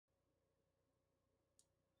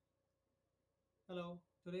Hello,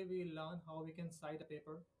 today we will learn how we can cite a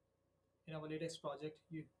paper in our latest project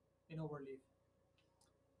in Overleaf.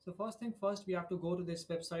 So first thing first, we have to go to this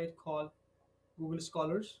website called Google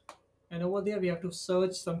Scholars, and over there we have to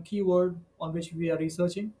search some keyword on which we are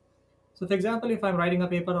researching. So for example, if I'm writing a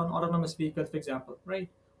paper on autonomous vehicles, for example, right?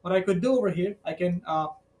 What I could do over here, I can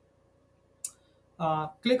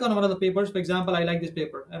click on one of the papers. For example, I like this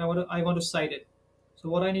paper and I want to cite it. So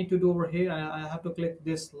what I need to do over here, I have to click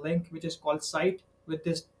this link which is called cite with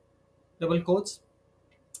this double quotes,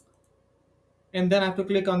 and then I have to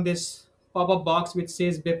click on this pop-up box which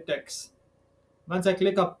says BibTeX. Once I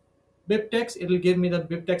click up BibTeX, it will give me the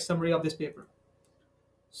BibTeX summary of this paper.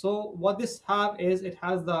 So what this have is it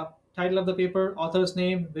has the title of the paper, author's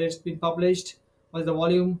name, where it's been published, what's the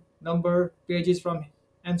volume, number, pages from,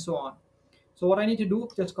 and so on. So what I need to do,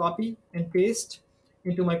 just copy and paste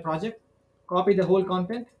into my project, copy the whole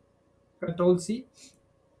content, Control C,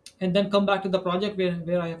 and then come back to the project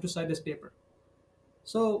where I have to cite this paper.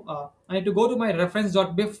 So I need to go to my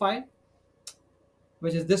reference.bib file,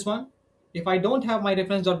 which is this one. If I don't have my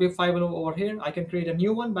reference.bib file over here, I can create a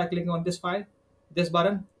new one by clicking on this file, this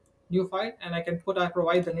button, new file, and I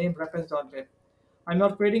provide the name reference.bib. I'm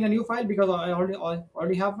not creating a new file because I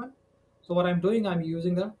already have one. So what I'm doing, I'm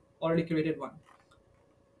using the already created one.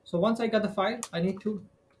 So once I got the file, I need to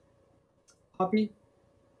copy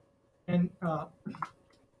and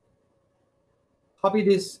copy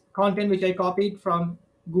this content which I copied from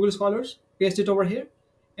Google Scholars, paste it over here,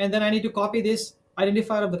 and then I need to copy this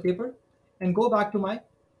identifier of the paper and go back to my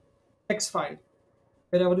text file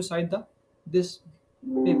where I want to cite this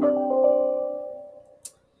paper.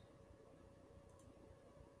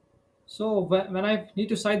 So when I need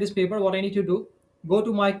to cite this paper, what I need to do, go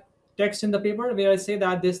to my text in the paper where I say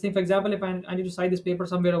that this thing, for example, if I need to cite this paper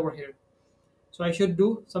somewhere over here. So I should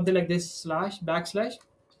do something like this //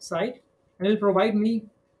 cite, and it'll provide me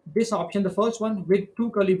this option, the first one with two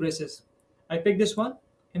curly braces. I pick this one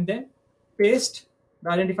and then paste the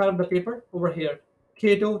identifier of the paper over here,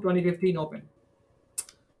 Cato 2015 open.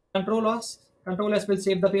 Control S will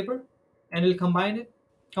save the paper and it'll compile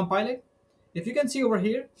it. If you can see over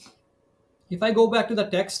here, if I go back to the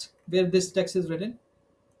text where this text is written,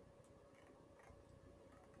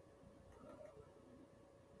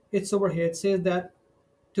 it's over here. It says that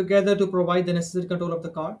together to provide the necessary control of the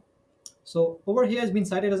car. So over here has been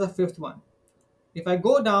cited as a fifth one. If I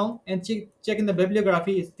go down and check in the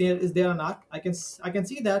bibliography, is there or not, I can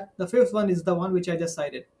see that the fifth one is the one which I just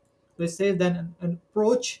cited. So it says then an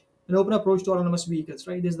open approach to autonomous vehicles,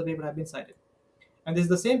 right? This is the paper I've been cited, and this is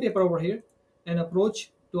the same paper over here, an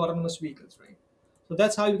approach to autonomous vehicles, right? So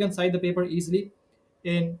that's how you can cite the paper easily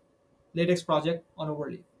in Latex project on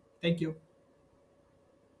Overleaf. Thank you.